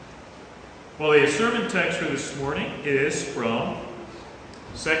Well, the sermon text for this morning is from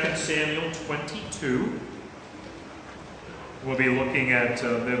 2 Samuel 22. We'll be looking at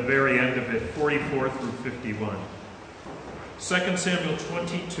the very end of it, 44 through 51. 2 Samuel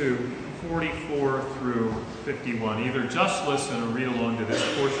 22, 44 through 51. Either just listen or read along to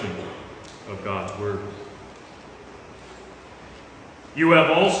this portion of God's Word. You have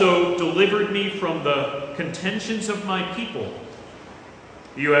also delivered me from the contentions of my people.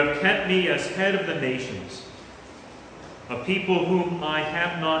 You have kept me as head of the nations. A people whom I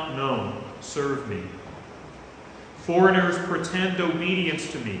have not known serve me. Foreigners pretend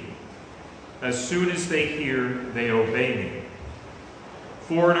obedience to me. As soon as they hear, they obey me.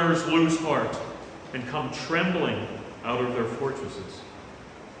 Foreigners lose heart and come trembling out of their fortresses.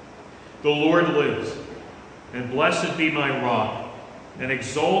 The Lord lives, and blessed be my rock, and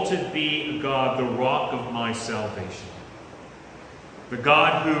exalted be God, the rock of my salvation. The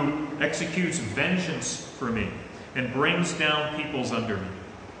God who executes vengeance for me and brings down peoples under me,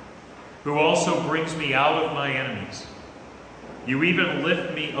 who also brings me out of my enemies. You even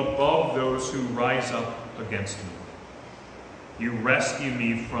lift me above those who rise up against me. You rescue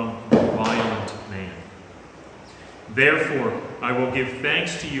me from a violent man. Therefore, I will give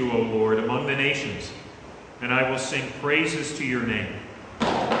thanks to you, O Lord, among the nations, and I will sing praises to your name.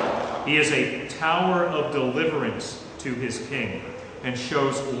 He is a tower of deliverance to his king, and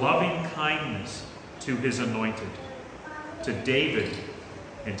shows loving kindness to his anointed, to David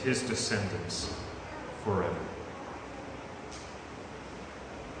and his descendants forever.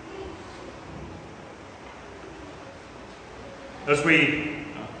 As we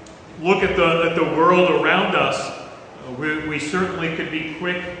look at the world around us, we certainly could be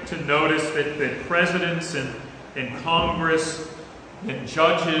quick to notice that presidents and Congress and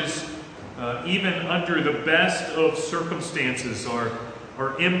judges, even under the best of circumstances,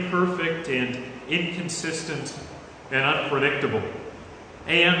 are imperfect and inconsistent and unpredictable.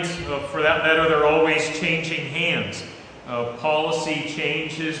 And for that matter, they're always changing hands. Policy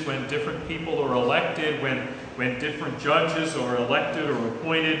changes when different people are elected, when different judges are elected or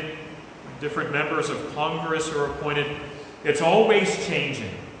appointed, different members of Congress are appointed. It's always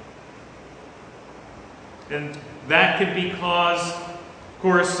changing. And that could be cause, of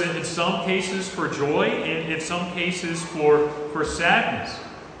course, in some cases for joy, and in some cases for sadness.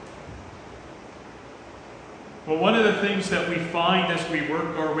 Well, one of the things that we find as we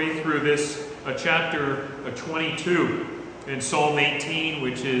work our way through this chapter 22 in Psalm 18,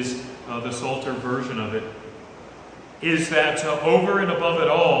 which is the Psalter version of it, is that over and above it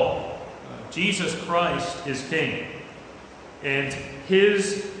all, Jesus Christ is King. And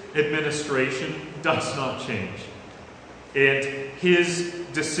his administration does not change. And his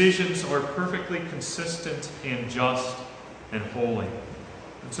decisions are perfectly consistent and just and holy.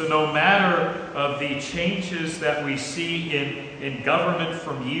 And so no matter of the changes that we see in government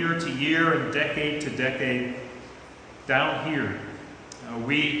from year to year and decade to decade, down here,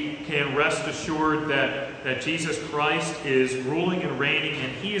 we can rest assured that Jesus Christ is ruling and reigning,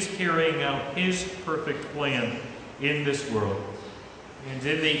 and he is carrying out his perfect plan in this world. And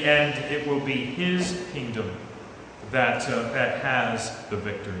in the end, it will be his kingdom that has the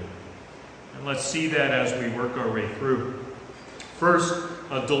victory. And let's see that as we work our way through. First,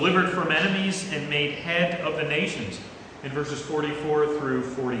 delivered from enemies and made head of the nations, in verses 44 through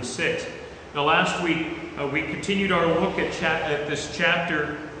 46. Now, last week, we continued our look at this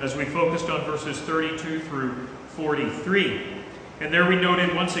chapter as we focused on verses 32 through 43. And there we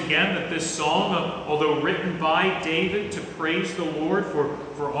noted once again that this psalm, although written by David to praise the Lord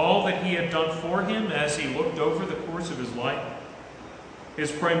for all that he had done for him as he looked over the course of his life,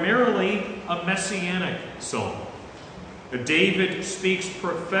 is primarily a messianic psalm. David speaks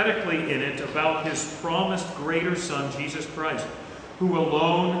prophetically in it about his promised greater Son, Jesus Christ, who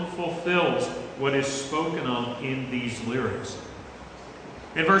alone fulfills what is spoken of in these lyrics.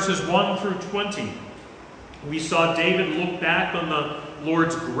 In verses 1 through 20, we saw David look back on the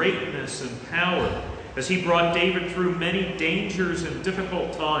Lord's greatness and power as he brought David through many dangers and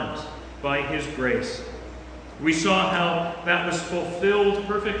difficult times by his grace. We saw how that was fulfilled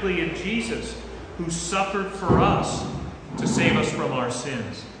perfectly in Jesus, who suffered for us to save us from our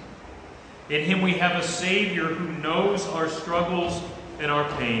sins. In him we have a Savior who knows our struggles and our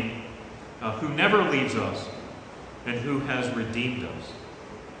pain, who never leaves us, and who has redeemed us.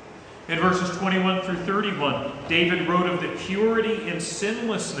 In verses 21 through 31, David wrote of the purity and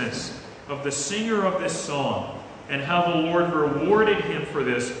sinlessness of the singer of this song, and how the Lord rewarded him for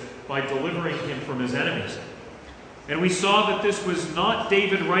this by delivering him from his enemies. And we saw that this was not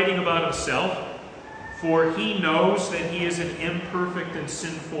David writing about himself, for he knows that he is an imperfect and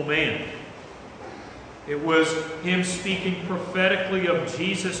sinful man. It was him speaking prophetically of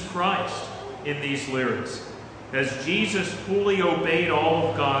Jesus Christ in these lyrics, as Jesus fully obeyed all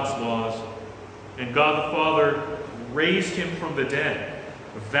of God's laws, and God the Father raised him from the dead,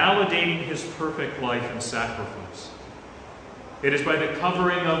 validating his perfect life and sacrifice. It is by the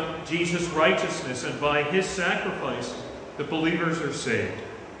covering of Jesus' righteousness and by his sacrifice that believers are saved,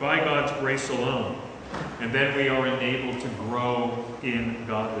 by God's grace alone. And then we are enabled to grow in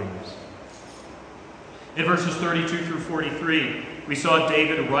godliness. In verses 32 through 43, we saw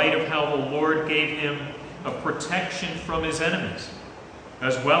David write of how the Lord gave him a protection from his enemies,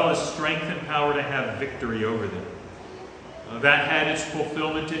 as well as strength and power to have victory over them. That had its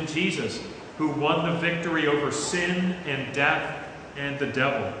fulfillment in Jesus, who won the victory over sin and death and the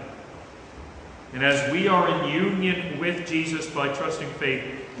devil. And as we are in union with Jesus by trusting faith,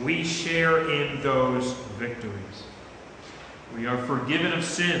 we share in those victories. We are forgiven of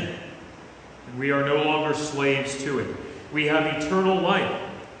sin, and we are no longer slaves to it. We have eternal life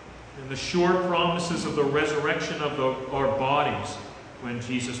and the sure promises of the resurrection of our bodies when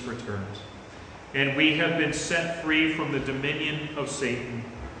Jesus returns. And we have been set free from the dominion of Satan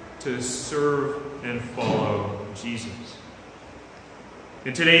to serve and follow Jesus.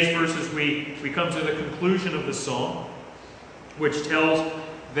 In today's verses, we come to the conclusion of the psalm, which tells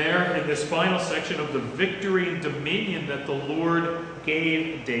there in this final section of the victory and dominion that the Lord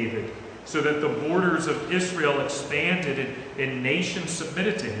gave David, so that the borders of Israel expanded and nations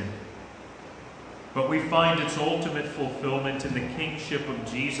submitted to him. But we find its ultimate fulfillment in the kingship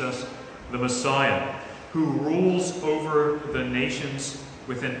of Jesus, the Messiah, who rules over the nations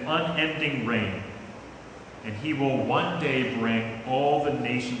with an unending reign. And he will one day bring all the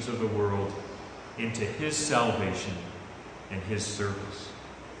nations of the world into his salvation and his service.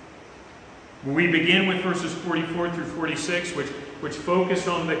 We begin with verses 44 through 46, which focus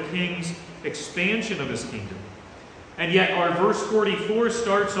on the king's expansion of his kingdom. And yet our verse 44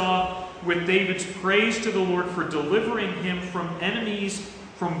 starts off with David's praise to the Lord for delivering him from enemies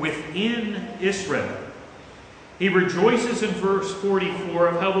from within Israel. He rejoices in verse 44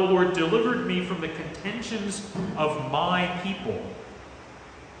 of how the Lord delivered me from the contentions of my people.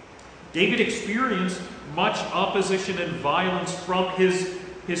 David experienced much opposition and violence from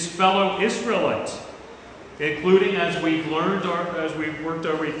his fellow Israelites, including, as we've learned, as we've worked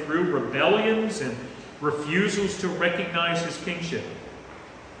our way through, rebellions and refusals to recognize his kingship.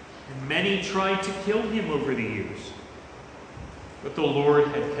 And many tried to kill him over the years, but the Lord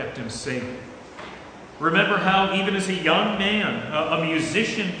had kept him safe. Remember how, even as a young man, a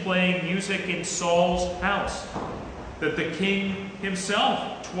musician playing music in Saul's house, that the king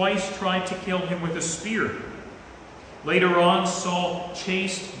himself twice tried to kill him with a spear. Later on, Saul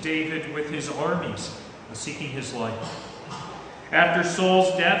chased David with his armies, seeking his life. After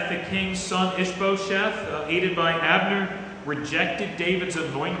Saul's death, the king's son Ishbosheth, aided by Abner, rejected David's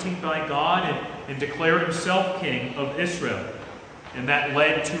anointing by God and declared himself king of Israel. And that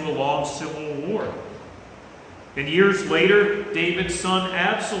led to a long civil war. And years later, David's son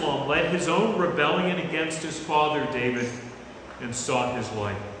Absalom led his own rebellion against his father David and sought his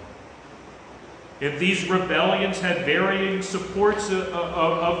life. And these rebellions had varying supports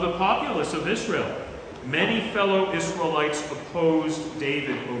of the populace of Israel. Many fellow Israelites opposed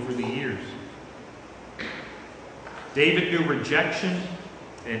David over the years. David knew rejection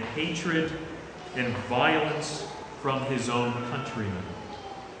and hatred and violence from his own countrymen.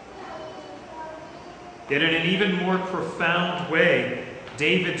 Yet in an even more profound way,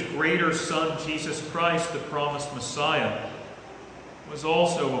 David's greater son, Jesus Christ, the promised Messiah, was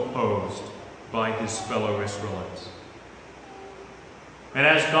also opposed by his fellow Israelites. And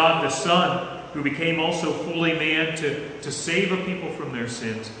as God the Son, who became also fully man to save a people from their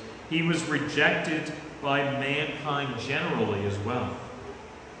sins, he was rejected by mankind generally as well.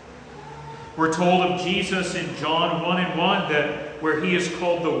 We're told of Jesus in John 1:1 that where he is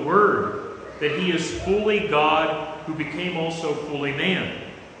called the Word, that he is fully God who became also fully man.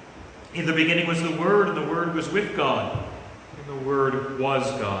 In the beginning was the Word, and the Word was with God, and the Word was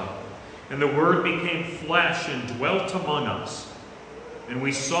God. And the Word became flesh and dwelt among us. And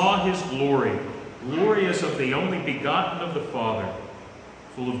we saw his glory, glory as of the only begotten of the Father,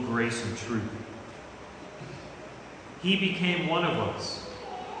 full of grace and truth. He became one of us.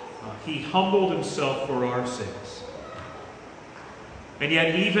 He humbled himself for our sakes. And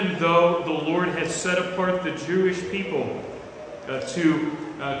yet, even though the Lord had set apart the Jewish people to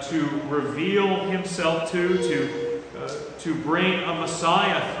reveal himself to bring a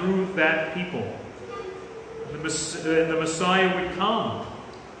Messiah through that people, the Messiah would come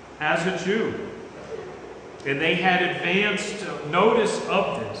as a Jew. And they had advanced notice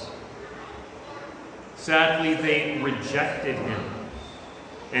of this. Sadly, they rejected him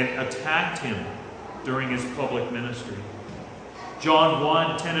and attacked him during his public ministry. John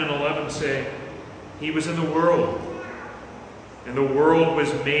 1:10 and 11 say, "He was in the world, and the world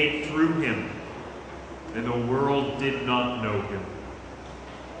was made through him, and the world did not know him.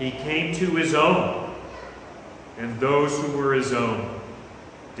 He came to his own, and those who were his own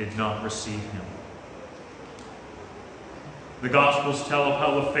did not receive him." The Gospels tell of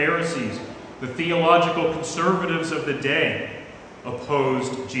how the Pharisees, the theological conservatives of the day,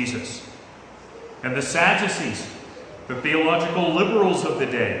 opposed Jesus. And the Sadducees, the theological liberals of the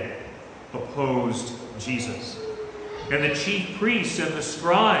day, opposed Jesus. And the chief priests and the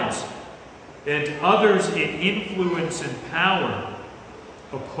scribes and others in influence and power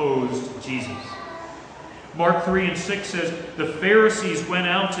opposed Jesus. Mark 3 and 6 says, "The Pharisees went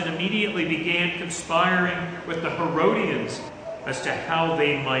out and immediately began conspiring with the Herodians as to how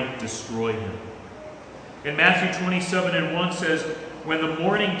they might destroy him." And Matthew 27 and 1 says, "When the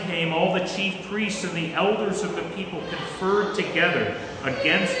morning came, all the chief priests and the elders of the people conferred together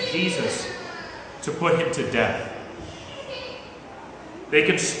against Jesus to put him to death." They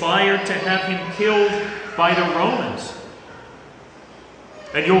conspired to have him killed by the Romans.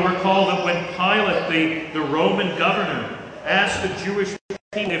 And you'll recall that when Pilate, the Roman governor, asked the Jewish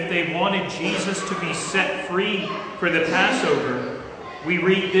people if they wanted Jesus to be set free for the Passover, we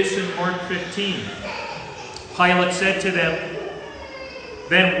read this in Mark 15. Pilate said to them,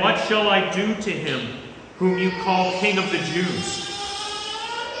 "Then what shall I do to him whom you call King of the Jews?"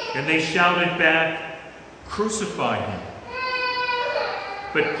 And they shouted back, "Crucify him."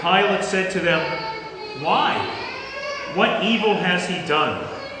 But Pilate said to them, "Why? What evil has he done?"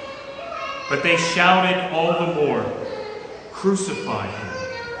 But they shouted all the more, "Crucify him."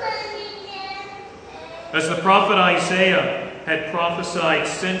 As the prophet Isaiah had prophesied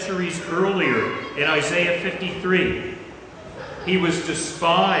centuries earlier in Isaiah 53, he was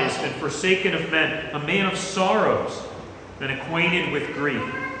despised and forsaken of men, a man of sorrows and acquainted with grief.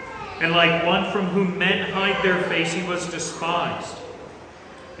 And like one from whom men hide their face, he was despised,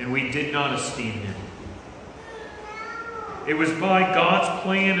 and we did not esteem him. It was by God's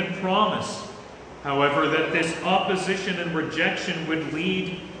plan and promise, however, that this opposition and rejection would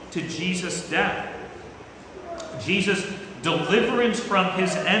lead to Jesus' death. Jesus' deliverance from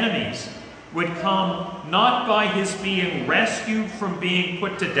his enemies would come not by his being rescued from being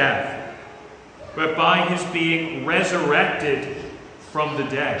put to death, but by his being resurrected from the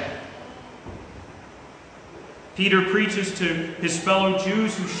dead. Peter preaches to his fellow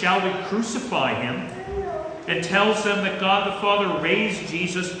Jews who shouted, "Crucify him," and tells them that God the Father raised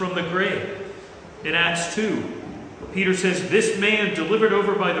Jesus from the grave. In Acts 2, Peter says, "This man, delivered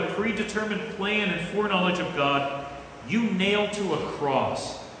over by the predetermined plan and foreknowledge of God, you nailed to a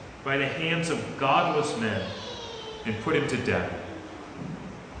cross by the hands of godless men and put him to death.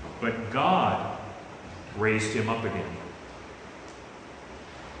 But God raised him up again."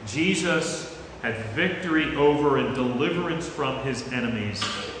 Jesus had victory over and deliverance from his enemies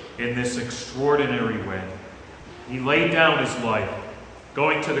in this extraordinary way. He laid down his life,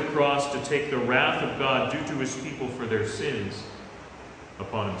 going to the cross to take the wrath of God due to his people for their sins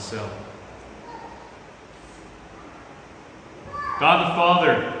upon himself. God the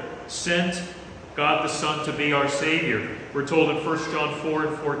Father sent God the Son to be our Savior. We're told in 1 John 4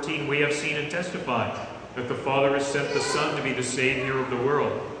 and 14, "We have seen and testified that the Father has sent the Son to be the Savior of the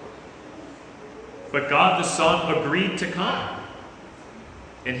world." But God the Son agreed to come,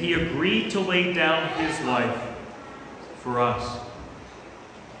 and he agreed to lay down his life for us.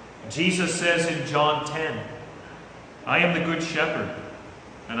 Jesus says in John 10, "I am the good shepherd,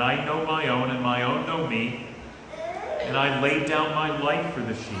 and I know my own, and my own know me, and I lay down my life for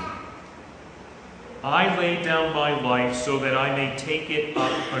the sheep. I lay down my life so that I may take it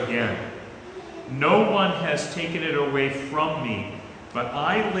up again. No one has taken it away from me, but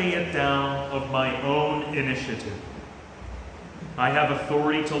I lay it down of my own initiative. I have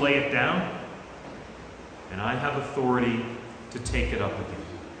authority to lay it down, and I have authority to take it up again."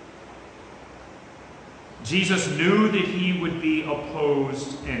 Jesus knew that he would be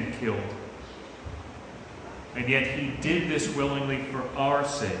opposed and killed. And yet he did this willingly for our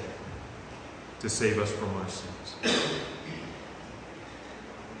sake, to save us from our sins.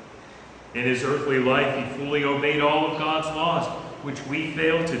 In his earthly life, he fully obeyed all of God's laws, which we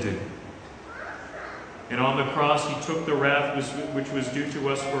fail to do. And on the cross, he took the wrath which was due to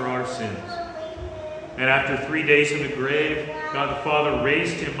us for our sins. And after 3 days in the grave, God the Father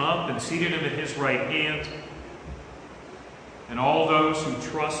raised him up and seated him at his right hand. And all those who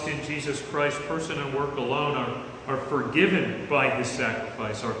trust in Jesus Christ's person and work alone are are forgiven by his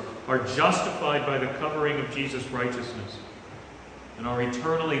sacrifice, are justified by the covering of Jesus' righteousness, and are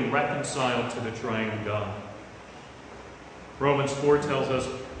eternally reconciled to the triune God. Romans 4 tells us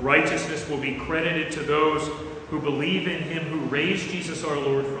righteousness will be credited to those who believe in him who raised Jesus our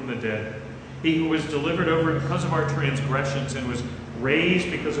Lord from the dead. He who was delivered over because of our transgressions and was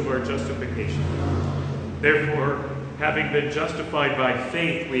raised because of our justification. Therefore, having been justified by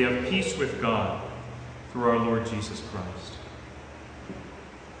faith, we have peace with God through our Lord Jesus Christ.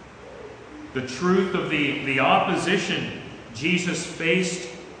 The truth of the opposition Jesus faced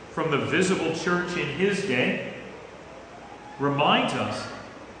from the visible church in his day reminds us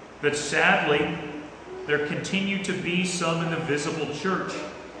that sadly there continue to be some in the visible church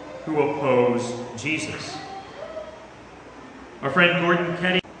who oppose Jesus. Our friend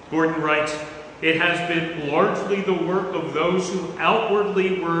Gordon writes, "It has been largely the work of those who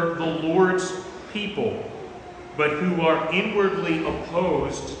outwardly were the Lord's people, but who are inwardly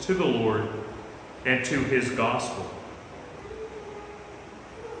opposed to the Lord and to his gospel."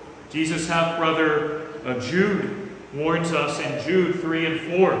 Jesus' half-brother Jude warns us in Jude 3 and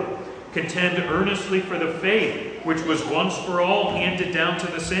 4, "Contend earnestly for the faith which was once for all handed down to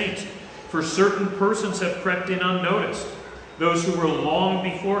the saints. For certain persons have crept in unnoticed, those who were long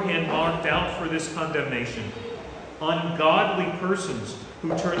beforehand marked out for this condemnation. Ungodly persons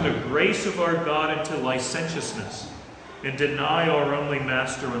who turn the grace of our God into licentiousness and deny our only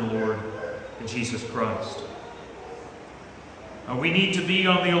Master and Lord, Jesus Christ." We need to be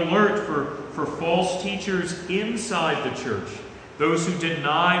on the alert for false teachers inside the church, those who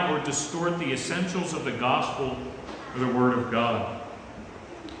deny or distort the essentials of the gospel or the Word of God.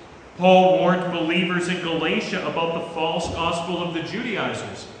 Paul warned believers in Galatia about the false gospel of the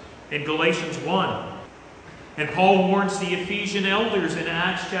Judaizers in Galatians 1. And Paul warns the Ephesian elders in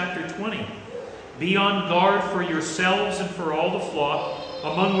Acts chapter 20. "Be on guard for yourselves and for all the flock,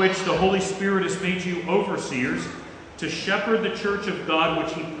 among which the Holy Spirit has made you overseers, to shepherd the church of God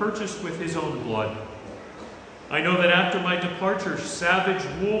which he purchased with his own blood. I know that after my departure savage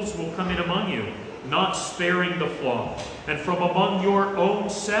wolves will come in among you, not sparing the flock. And from among your own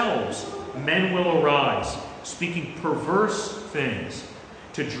selves men will arise, speaking perverse things,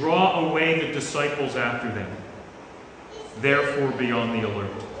 to draw away the disciples after them. Therefore be on the alert."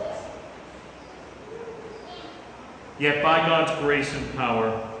 Yet by God's grace and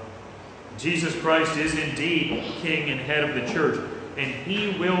power, Jesus Christ is indeed King and head of the church, and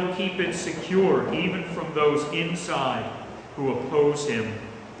he will keep it secure even from those inside who oppose him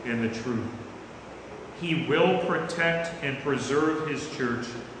in the truth. He will protect and preserve his church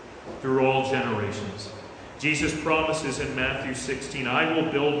through all generations. Jesus promises in Matthew 16, "I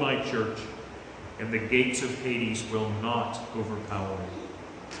will build my church, and the gates of Hades will not overpower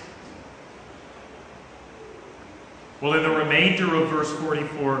it." Well, in the remainder of verse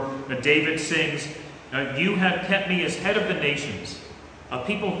 44, David sings, "You have kept me as head of the nations. A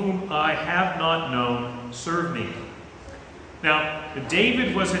people whom I have not known serve me." Now,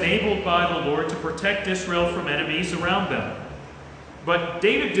 David was enabled by the Lord to protect Israel from enemies around them. But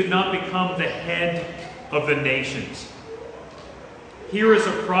David did not become the head of the nations. Here is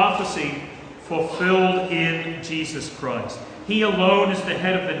a prophecy fulfilled in Jesus Christ. He alone is the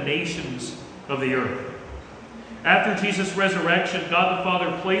head of the nations of the earth. After Jesus' resurrection, God the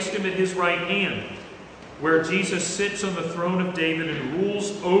Father placed him at his right hand, where Jesus sits on the throne of David and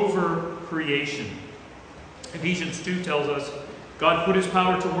rules over creation. Ephesians 2 tells us, God put his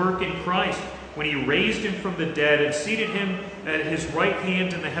power to work in Christ when he raised him from the dead and seated him at his right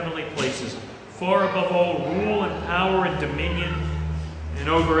hand in the heavenly places, far above all rule and power and dominion, and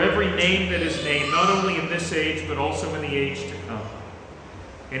over every name that is named, not only in this age, but also in the age to come.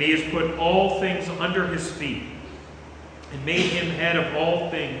 And he has put all things under his feet, and made him head of all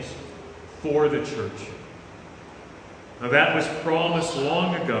things for the church. Now that was promised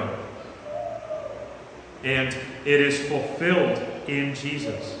long ago, and it is fulfilled in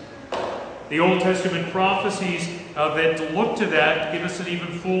Jesus. The Old Testament prophecies that look to that give us an even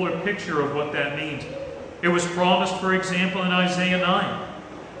fuller picture of what that means. It was promised, for example, in Isaiah 9.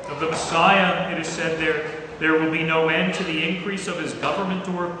 Of the Messiah, it is said there will be no end to the increase of his government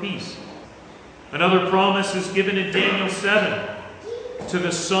or of peace. Another promise is given in Daniel 7. To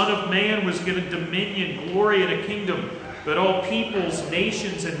the Son of Man was given dominion, glory, and a kingdom, that all peoples,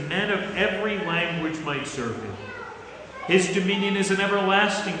 nations, and men of every language might serve him. His dominion is an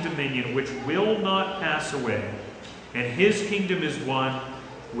everlasting dominion which will not pass away, and his kingdom is one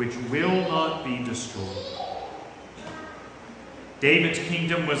which will not be destroyed. David's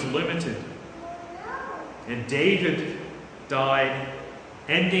kingdom was limited, and David died,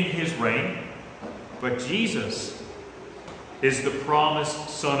 ending his reign. But Jesus is the promised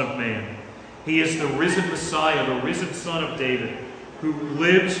Son of Man. He is the risen Messiah, the risen Son of David, who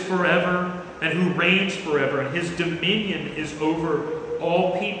lives forever and who reigns forever. And his dominion is over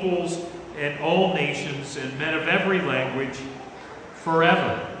all peoples and all nations and men of every language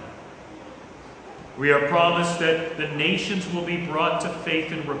forever. We are promised that the nations will be brought to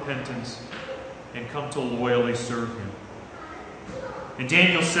faith and repentance and come to loyally serve him. And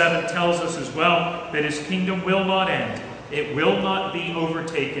Daniel 7 tells us as well that his kingdom will not end. It will not be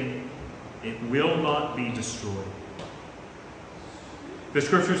overtaken. It will not be destroyed. The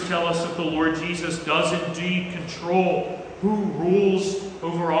scriptures tell us that the Lord Jesus does indeed control who rules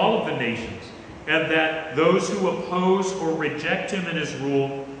over all of the nations, and that those who oppose or reject him and his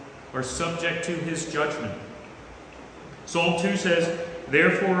rule are subject to his judgment. Psalm 2 says,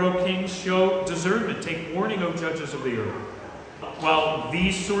 "Therefore, O kings, show discernment. Take warning, O judges of the earth." While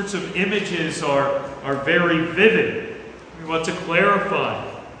these sorts of images are very vivid, we want to clarify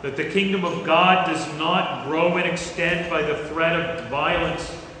that the kingdom of God does not grow and extend by the threat of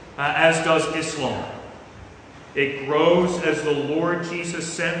violence as does Islam. It grows as the Lord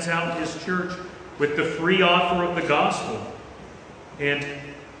Jesus sends out his church with the free offer of the gospel. And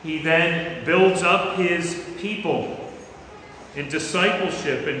he then builds up his people in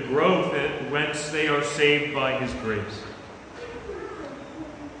discipleship and growth, whence they are saved by his grace.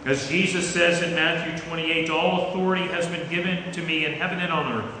 As Jesus says in Matthew 28, "All authority has been given to me in heaven and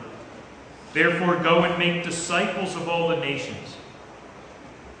on earth. Therefore go and make disciples of all the nations.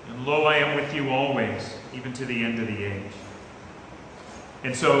 And lo, I am with you always, even to the end of the age."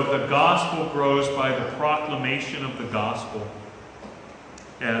 And so the gospel grows by the proclamation of the gospel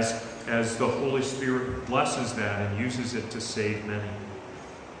as the Holy Spirit blesses that and uses it to save many.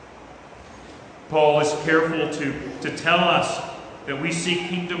 Paul is careful to tell us that we seek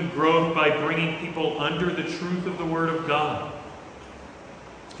kingdom growth by bringing people under the truth of the Word of God.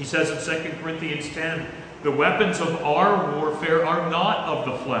 He says in 2 Corinthians 10, "The weapons of our warfare are not of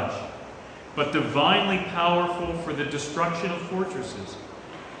the flesh, but divinely powerful for the destruction of fortresses.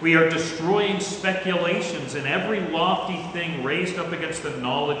 We are destroying speculations and every lofty thing raised up against the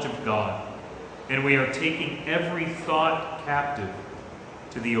knowledge of God, and we are taking every thought captive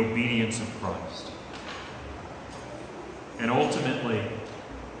to the obedience of Christ." And ultimately,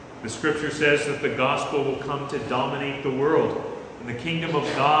 the scripture says that the gospel will come to dominate the world. And the kingdom of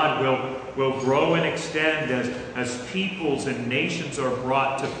God will grow and extend as peoples and nations are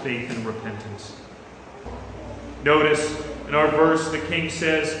brought to faith and repentance. Notice in our verse, the king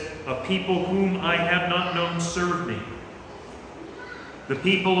says, "A people whom I have not known serve me." The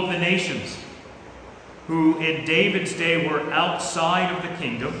people of the nations, who in David's day were outside of the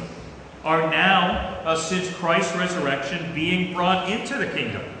kingdom, are now, since Christ's resurrection, being brought into the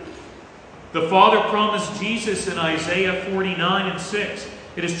kingdom. The Father promised Jesus in Isaiah 49:6,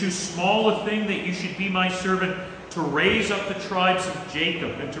 "It is too small a thing that you should be my servant to raise up the tribes of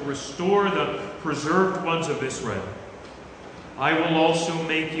Jacob and to restore the preserved ones of Israel. I will also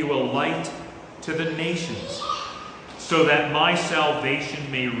make you a light to the nations, so that my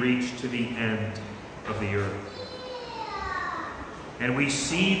salvation may reach to the end of the earth." And we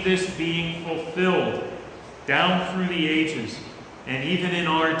see this being fulfilled down through the ages and even in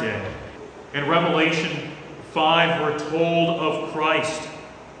our day. In Revelation 5, we're told of Christ,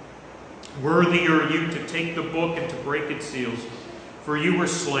 "Worthy are you to take the book and to break its seals, for you were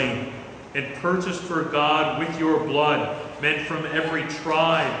slain and purchased for God with your blood men from every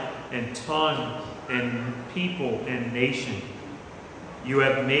tribe and tongue and people and nation. You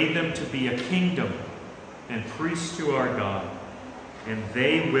have made them to be a kingdom and priests to our God, and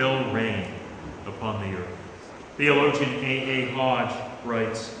they will reign upon the earth." Theologian A.A. Hodge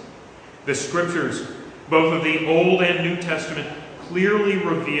writes, "The scriptures, both of the Old and New Testament, clearly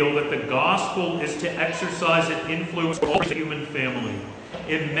reveal that the gospel is to exercise an influence over the human family,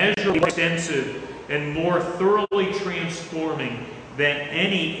 immeasurably extensive and more thoroughly transforming than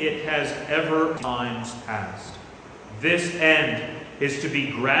any it has ever times past. This end is to be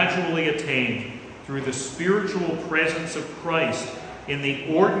gradually attained through the spiritual presence of Christ in the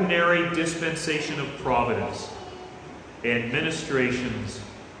ordinary dispensation of providence and ministrations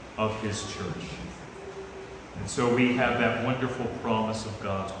of his church." And so we have that wonderful promise of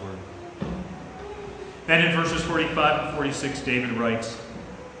God's word. Then in verses 45 and 46, David writes,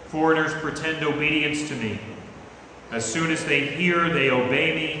 "Foreigners pretend obedience to me. As soon as they hear, they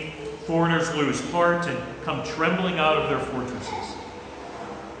obey me. Foreigners lose heart and come trembling out of their fortresses."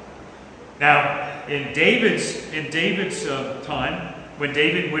 Now, in David's time, when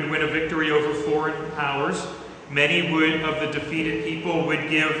David would win a victory over foreign powers, many of the defeated people would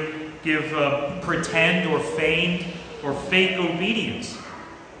give pretend or feigned or fake obedience,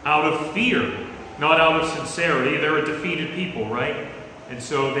 out of fear, not out of sincerity. They're a defeated people, right? And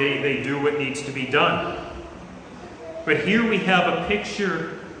so they do what needs to be done. But here we have a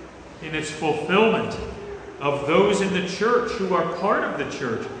picture in its fulfillment of those in the church who are part of the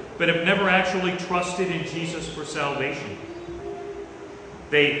church, but have never actually trusted in Jesus for salvation.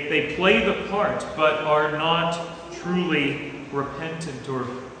 They play the part, but are not truly repentant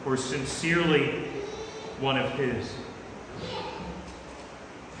or sincerely one of His.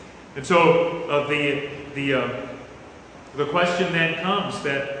 And so the question then comes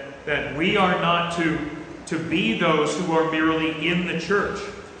that we are not to be those who are merely in the church,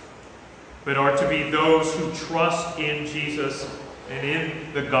 but are to be those who trust in Jesus and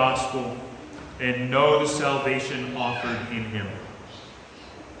in the gospel and know the salvation offered in Him.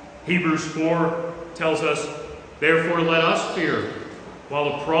 Hebrews 4 tells us, "Therefore let us fear, while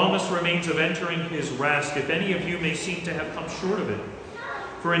the promise remains of entering His rest, if any of you may seem to have come short of it.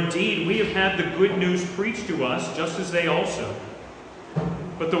 For indeed we have had the good news preached to us, just as they also.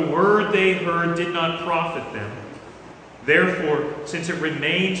 But the word they heard did not profit them. Therefore, since it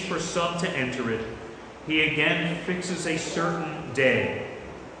remains for some to enter it, He again fixes a certain day,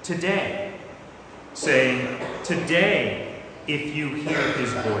 today, saying, 'Today, if you hear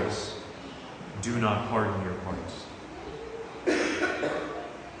His voice, do not harden your hearts.'"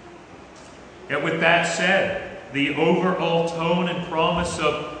 And with that said, the overall tone and promise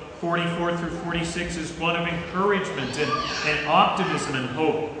of 44 through 46 is one of encouragement and optimism and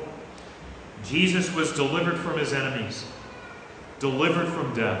hope. Jesus was delivered from His enemies, delivered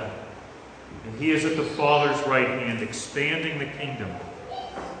from death, and He is at the Father's right hand, expanding the kingdom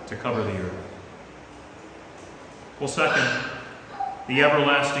to cover the earth. Well, second, the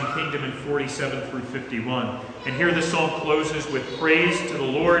everlasting kingdom in 47 through 51. And here the psalm closes with praise to the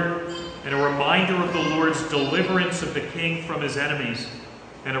Lord and a reminder of the Lord's deliverance of the king from his enemies,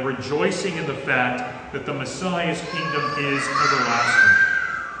 and a rejoicing in the fact that the Messiah's kingdom is everlasting.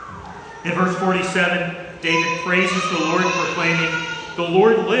 In verse 47, David praises the Lord, proclaiming, "The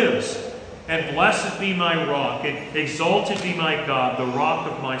Lord lives, and blessed be my rock, and exalted be my God, the rock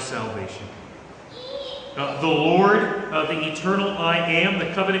of my salvation." The Lord, the eternal I Am,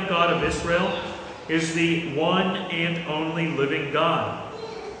 the covenant God of Israel, is the one and only living God.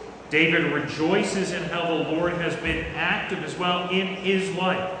 David rejoices in how the Lord has been active as well in his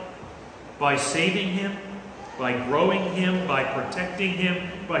life, by saving him, by growing him, by protecting him,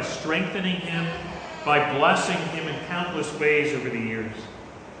 by strengthening him, by blessing him in countless ways over the years.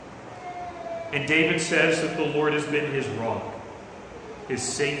 And David says that the Lord has been his rock, his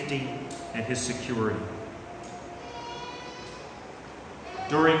safety, and his security.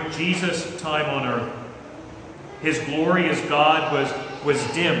 During Jesus' time on earth, His glory as God was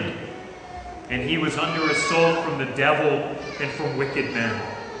dimmed, and He was under assault from the devil and from wicked men.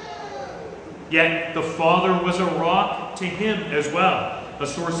 Yet the Father was a rock to Him as well, a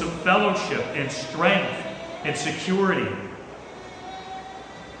source of fellowship and strength and security.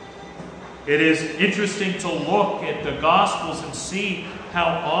 It is interesting to look at the Gospels and see how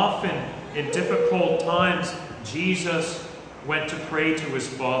often in difficult times Jesus went to pray to His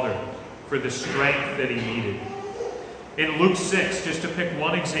Father for the strength that He needed. In Luke 6, just to pick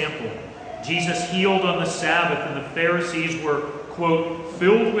one example, Jesus healed on the Sabbath, and the Pharisees were, quote,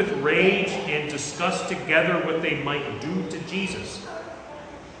 filled with rage and discussed together what they might do to Jesus.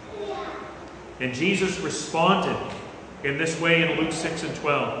 And Jesus responded in this way in Luke 6 and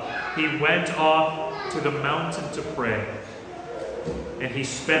 12. He went off to the mountain to pray, and He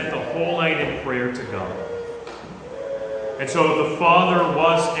spent the whole night in prayer to God. And so the Father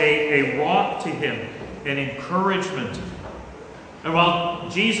was a rock to Him, an encouragement. And while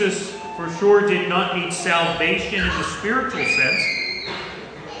Jesus for sure did not need salvation in the spiritual sense,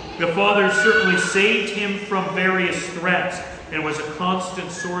 the Father certainly saved Him from various threats and was a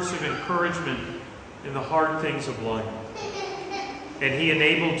constant source of encouragement in the hard things of life. And He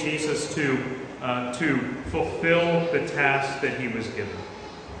enabled Jesus to fulfill the task that He was given.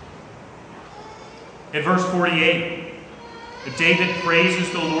 In verse 48, David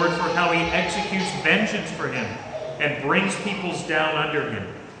praises the Lord for how He executes vengeance for him and brings peoples down under him.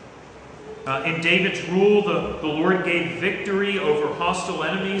 In David's rule, the Lord gave victory over hostile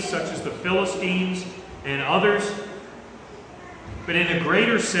enemies such as the Philistines and others. But in a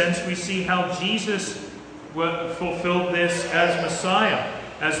greater sense, we see how Jesus fulfilled this as Messiah,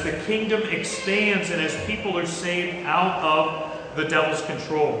 as the kingdom expands and as people are saved out of the devil's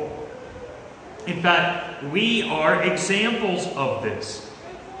control. In fact, we are examples of this.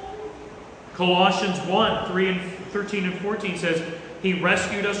 Colossians 1, 13 and 14 says, He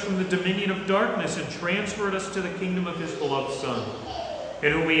rescued us from the dominion of darkness and transferred us to the kingdom of His beloved Son,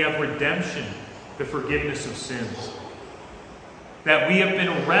 in whom we have redemption, the forgiveness of sins. That we have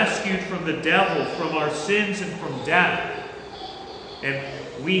been rescued from the devil, from our sins and from death. And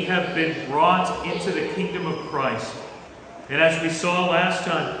we have been brought into the kingdom of Christ. And as we saw last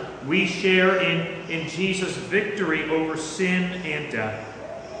time, we share in Jesus' victory over sin and death.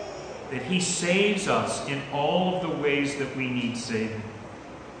 That He saves us in all of the ways that we need saving.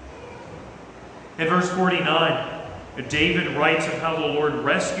 In verse 49, David writes of how the Lord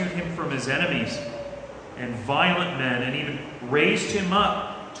rescued him from his enemies and violent men, and even raised him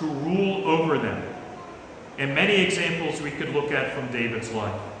up to rule over them. And many examples we could look at from David's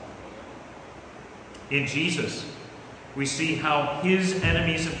life. In Jesus, we see how his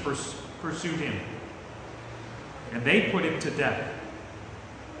enemies have pursued him. And they put him to death.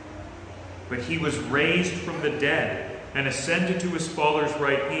 But he was raised from the dead and ascended to his Father's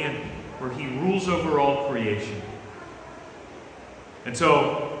right hand, where he rules over all creation. And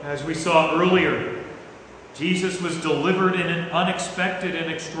so, as we saw earlier, Jesus was delivered in an unexpected and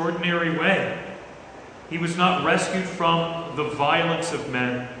extraordinary way. He was not rescued from the violence of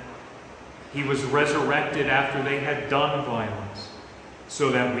men. He was resurrected after they had done violence,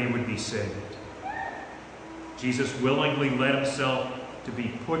 so that we would be saved. Jesus willingly let himself to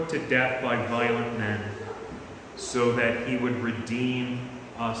be put to death by violent men, so that he would redeem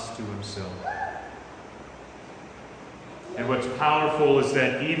us to himself. And what's powerful is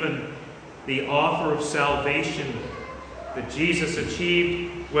that even the offer of salvation that Jesus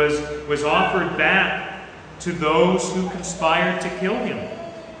achieved was offered back to those who conspired to kill him.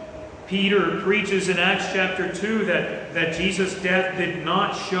 Peter preaches in Acts chapter 2 that Jesus' death did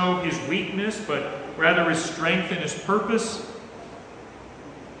not show his weakness, but rather his strength and his purpose.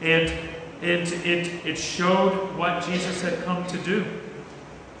 And it showed what Jesus had come to do.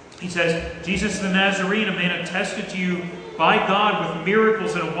 He says, Jesus the Nazarene, a man attested to you by God with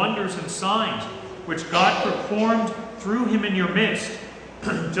miracles and wonders and signs, which God performed through him in your midst,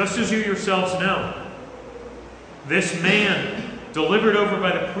 just as you yourselves know. This man, delivered over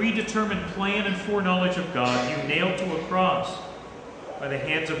by the predetermined plan and foreknowledge of God, you nailed to a cross by the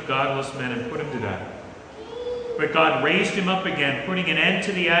hands of godless men and put him to death. But God raised him up again, putting an end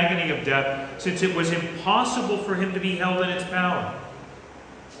to the agony of death, since it was impossible for him to be held in its power.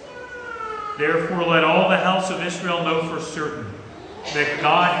 Therefore, let all the house of Israel know for certain that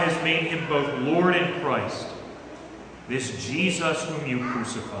God has made him both Lord and Christ, this Jesus whom you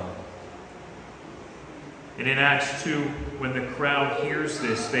crucified. And in Acts 2, when the crowd hears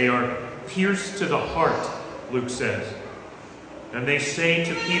this, they are pierced to the heart, Luke says. And they say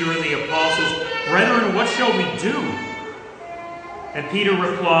to Peter and the apostles, Brethren, what shall we do? And Peter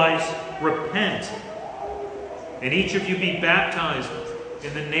replies, Repent, and each of you be baptized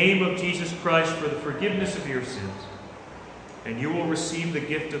in the name of Jesus Christ for the forgiveness of your sins, and you will receive the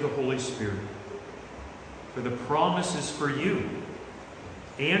gift of the Holy Spirit. For the promise is for you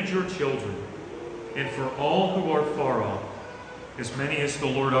and your children, and for all who are far off, as many as the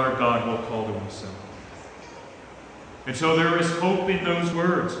Lord our God will call to himself. And so there is hope in those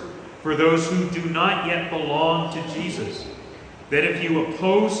words for those who do not yet belong to Jesus. That if you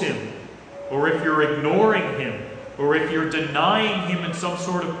oppose him, or if you're ignoring him, or if you're denying him in some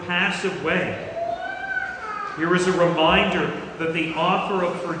sort of passive way, here is a reminder that the offer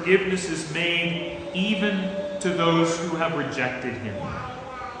of forgiveness is made even to those who have rejected him.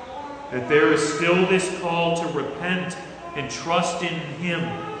 That there is still this call to repent and trust in him,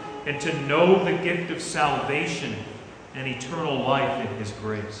 and to know the gift of salvation and eternal life in his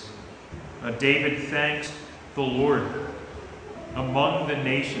grace. David thanks the Lord among the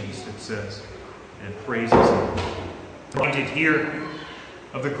nations, it says, and praises him. Reminded here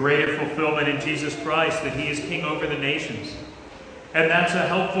of the greater fulfillment in Jesus Christ, that he is king over the nations. And that's a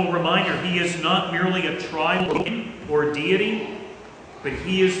helpful reminder. He is not merely a tribal king or deity, but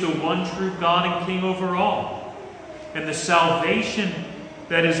he is the one true God and king over all. And the salvation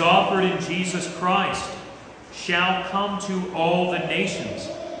that is offered in Jesus Christ shall come to all the nations.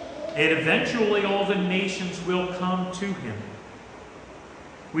 And eventually all the nations will come to him.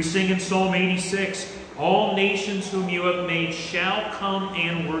 We sing in Psalm 86, All nations whom you have made shall come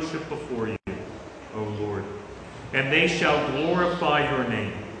and worship before you, O Lord, and they shall glorify your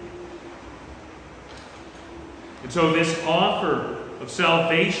name. And so this offer of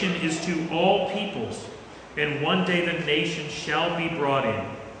salvation is to all peoples, and one day the nation shall be brought in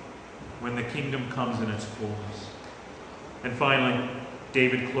when the kingdom comes in its fullness. And finally,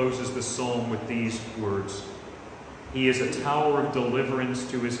 David closes the psalm with these words. He is a tower of deliverance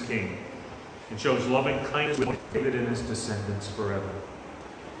to his king. and shows loving kindness with David and his descendants forever.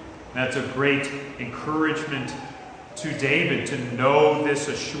 That's a great encouragement to David to know this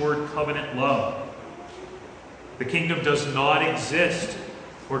assured covenant love. The kingdom does not exist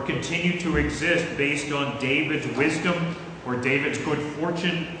or continue to exist based on David's wisdom or David's good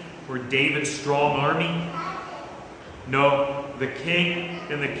fortune or David's strong army. No, the king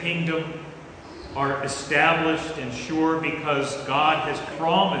and the kingdom are established and sure because God has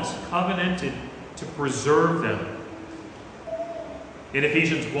promised, covenanted to preserve them. In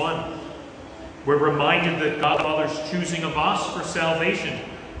Ephesians 1, we're reminded that God the Father's choosing of us for salvation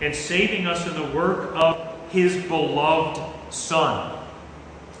and saving us in the work of His beloved Son.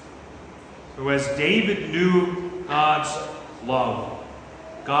 So as David knew God's love,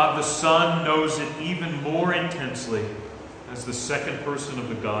 God the Son knows it even more intensely as the second person of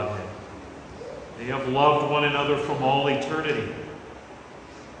the Godhead. They have loved one another from all eternity.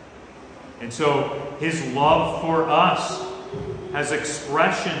 And so His love for us has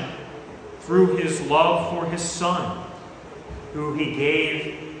expression through His love for His Son, who He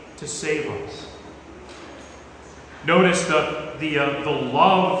gave to save us. Notice the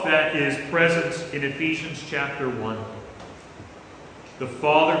love that is present in Ephesians chapter 1. The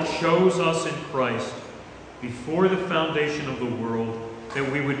Father chose us in Christ before the foundation of the world that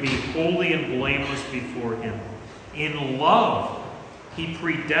we would be holy and blameless before Him. In love, He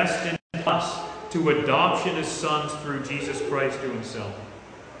predestined us to adoption as sons through Jesus Christ to Himself,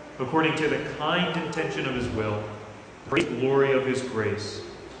 according to the kind intention of His will, the great glory of His grace,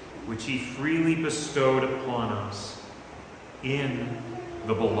 which He freely bestowed upon us in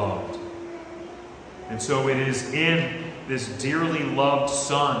the Beloved. And so it is in this dearly loved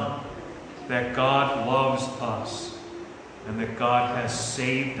Son that God loves us and that God has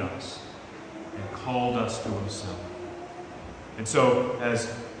saved us and called us to Himself. And so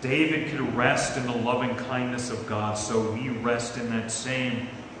as David could rest in the loving kindness of God, so we rest in that same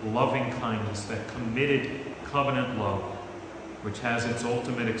loving kindness, that committed covenant love, which has its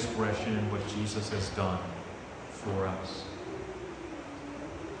ultimate expression in what Jesus has done for us.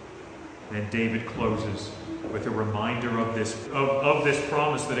 And David closes with a reminder of this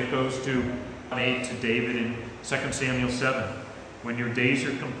promise that it goes to made to David in 2 Samuel 7. When your days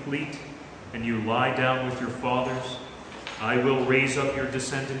are complete and you lie down with your fathers, I will raise up your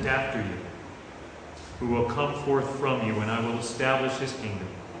descendant after you, who will come forth from you, and I will establish his kingdom.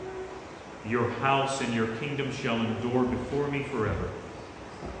 Your house and your kingdom shall endure before me forever.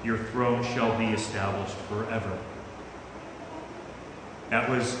 Your throne shall be established forever. That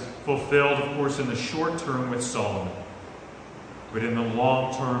was fulfilled, of course, in the short term with Solomon. But in the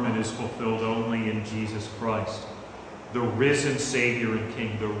long term, it is fulfilled only in Jesus Christ, the risen Savior and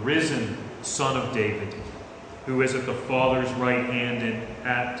King, the risen Son of David, who is at the Father's right hand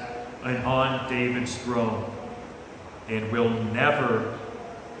and on David's throne, and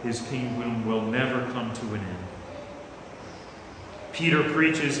his kingdom will never come to an end. Peter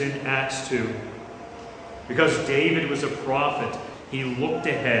preaches in Acts 2, because David was a prophet, he looked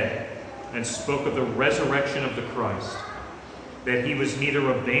ahead and spoke of the resurrection of the Christ, that he was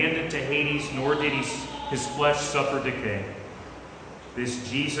neither abandoned to Hades, nor did his flesh suffer decay. This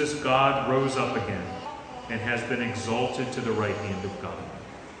Jesus God rose up again and has been exalted to the right hand of God.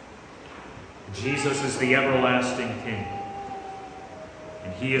 Jesus is the everlasting King,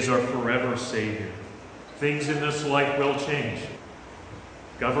 and He is our forever Savior. Things in this life will change.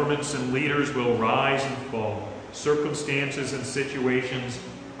 Governments and leaders will rise and fall. Circumstances and situations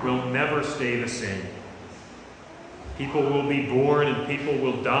will never stay the same. People will be born and people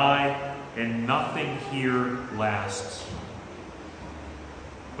will die, and nothing here lasts.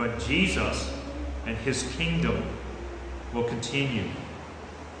 But Jesus and His kingdom will continue.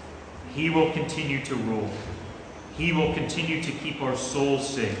 He will continue to rule. He will continue to keep our souls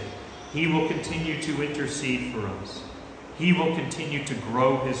safe. He will continue to intercede for us. He will continue to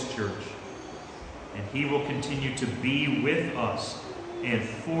grow His church. And He will continue to be with us and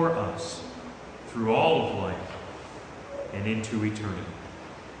for us through all of life and into eternity.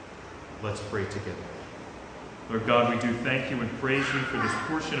 Let's pray together. Lord God, we do thank You and praise You for this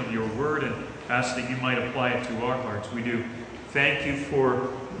portion of Your word and ask that You might apply it to our hearts. We do thank You for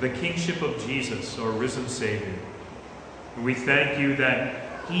the kingship of Jesus, our risen Savior. And we thank You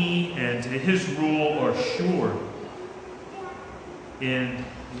that He and His rule are sure in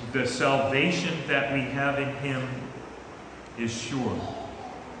the salvation that we have in Him is sure.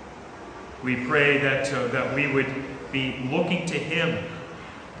 We pray that we would be looking to Him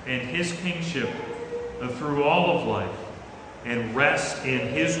and His kingship through all of life and rest in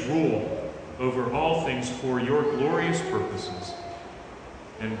His rule over all things for Your glorious purposes.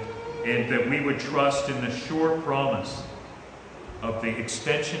 And and that we would trust in the sure promise of the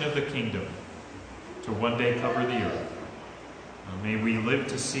extension of the kingdom to one day cover the earth. May we live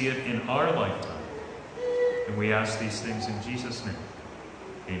to see it in our lifetime. And we ask these things in Jesus' name.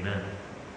 Amen.